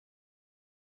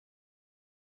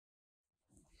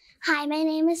Hi, my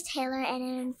name is Taylor and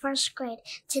I'm in first grade.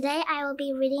 Today I will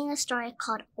be reading a story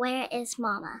called Where is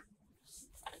Mama?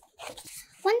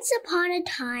 Once upon a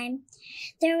time,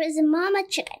 there was a mama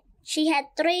chicken. She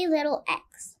had 3 little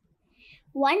eggs.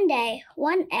 One day,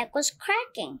 one egg was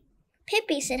cracking.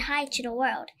 Pippi said hi to the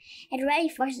world and ready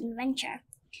for his adventure.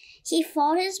 He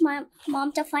followed his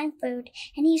mom to find food,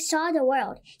 and he saw the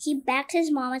world. He begged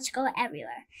his mama to go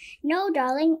everywhere. No,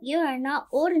 darling, you are not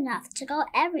old enough to go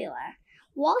everywhere.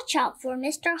 Watch out for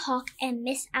Mr. Hawk and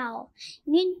Miss Owl.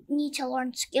 You need to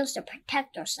learn skills to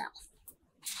protect yourself.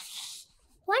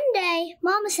 One day,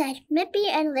 Mama said, Mippy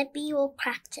and Lippy will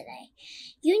crack today.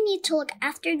 You need to look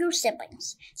after your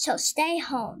siblings, so stay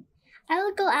home. I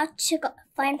will go out to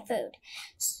find food.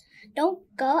 Don't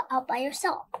go out by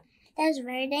yourself. That is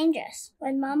very dangerous.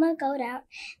 When Mama got out,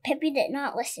 Pippi did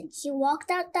not listen. He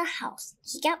walked out the house.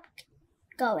 He kept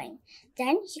going.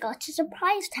 Then he got to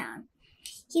Surprise Town.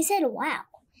 He said, wow.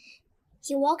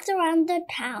 He walked around the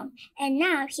town, and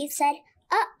now he said,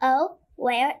 uh-oh,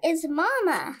 where is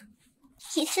Mama?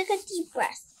 He took a deep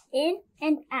breath in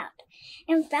and out,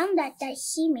 and found that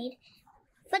he made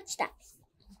footsteps.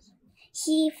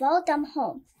 He followed them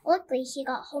home. Luckily, he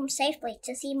got home safely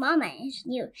to see Mama and his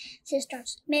new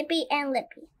sisters, Mippy and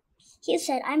Lippy. He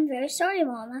said, I'm very sorry,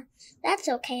 Mama. That's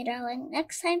okay, darling.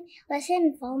 Next time, listen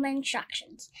and follow my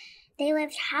instructions. They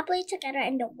lived happily together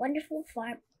in the wonderful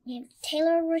farm named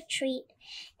Taylor Retreat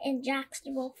in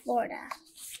Jacksonville, Florida.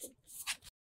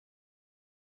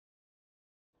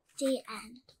 The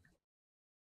end.